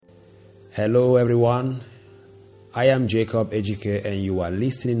Hello everyone, I am Jacob Ejike and you are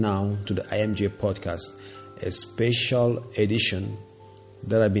listening now to the IMJ podcast, a special edition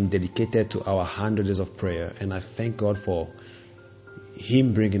that has been dedicated to our 100 days of prayer, and I thank God for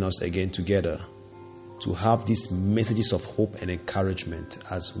Him bringing us again together to have these messages of hope and encouragement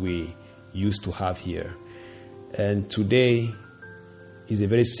as we used to have here. And today is a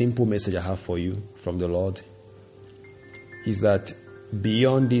very simple message I have for you from the Lord, is that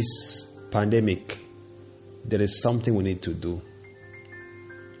beyond this pandemic, there is something we need to do.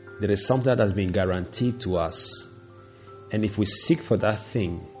 There is something that has been guaranteed to us. And if we seek for that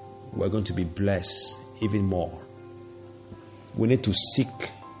thing, we're going to be blessed even more. We need to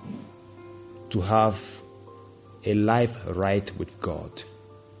seek to have a life right with God,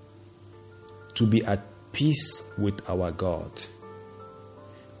 to be at peace with our God.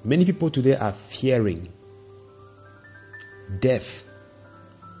 Many people today are fearing death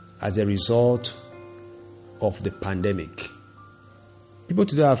as a result of the pandemic. People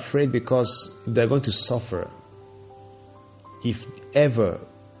today are afraid because they're going to suffer if ever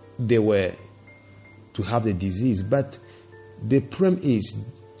they were to have the disease. But the problem is,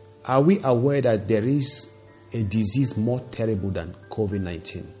 are we aware that there is a disease more terrible than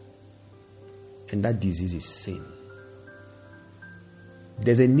COVID-19? And that disease is sin.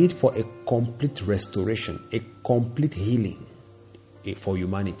 There's a need for a complete restoration, a complete healing for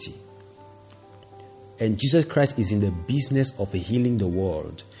humanity. And Jesus Christ is in the business of healing the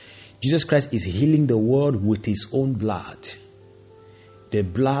world. Jesus Christ is healing the world with His own blood. The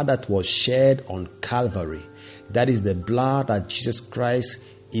blood that was shed on Calvary. That is the blood that Jesus Christ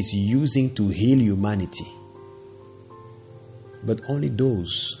is using to heal humanity. But only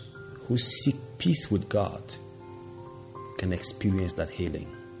those who seek peace with God can experience that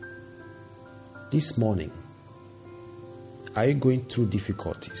healing. This morning, are you going through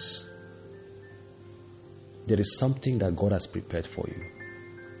difficulties? There is something that God has prepared for you.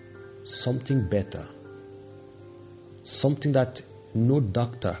 Something better. Something that no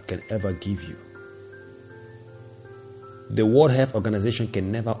doctor can ever give you. The World Health Organization can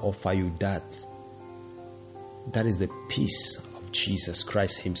never offer you that. That is the peace of Jesus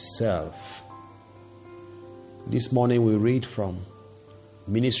Christ Himself. This morning we read from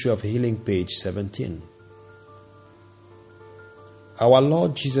Ministry of Healing, page 17. Our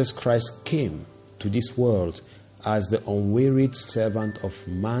Lord Jesus Christ came to this world as the unwearied servant of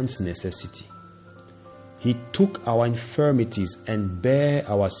man's necessity. He took our infirmities and bare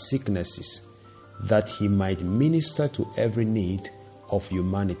our sicknesses, that He might minister to every need of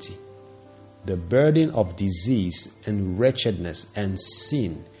humanity. The burden of disease and wretchedness and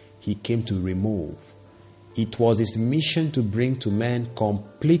sin He came to remove. It was His mission to bring to men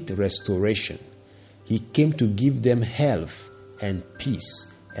complete restoration. He came to give them health and peace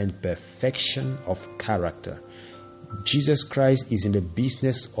and perfection of character. Jesus Christ is in the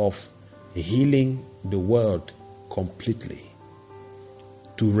business of healing the world completely,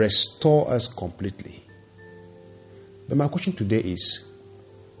 to restore us completely. But my question today is,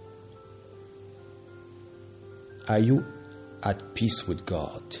 are you at peace with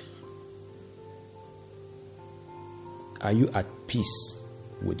God? Are you at peace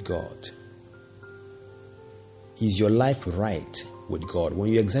with God? Is your life right with God?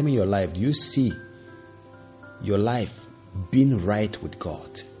 When you examine your life, do you see your life being right with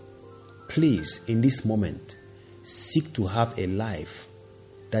God? Please, in this moment, seek to have a life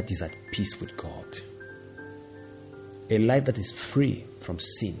that is at peace with God. A life that is free from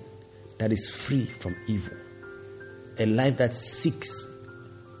sin, that is free from evil. A life that seeks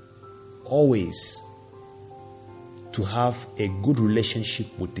always to have a good relationship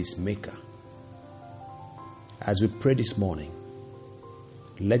with His Maker. As we pray this morning,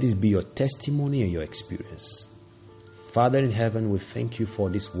 let this be your testimony and your experience. Father in heaven, we thank You for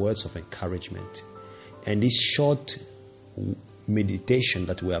these words of encouragement and this short meditation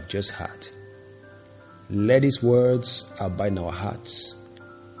that we have just had. Let these words abide in our hearts,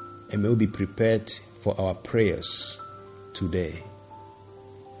 and may we be prepared for our prayers today.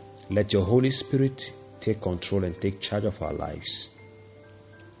 Let Your Holy Spirit take control and take charge of our lives.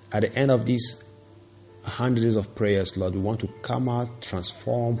 At the end of these 100 days of prayers, Lord, we want to come out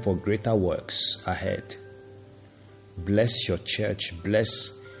transformed for greater works ahead. Bless Your church.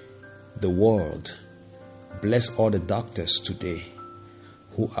 Bless the world. Bless all the doctors today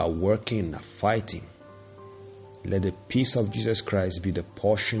who are working, are fighting. Let the peace of Jesus Christ be the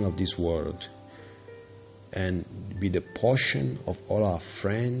portion of this world and be the portion of all our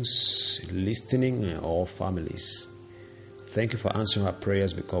friends listening and all families. Thank You for answering our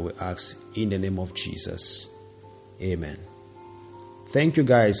prayers, because we ask in the name of Jesus. Amen. Thank you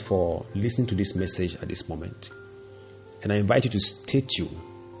guys for listening to this message at this moment. And I invite you to stay tuned.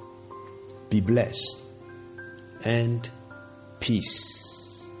 Be blessed. And peace.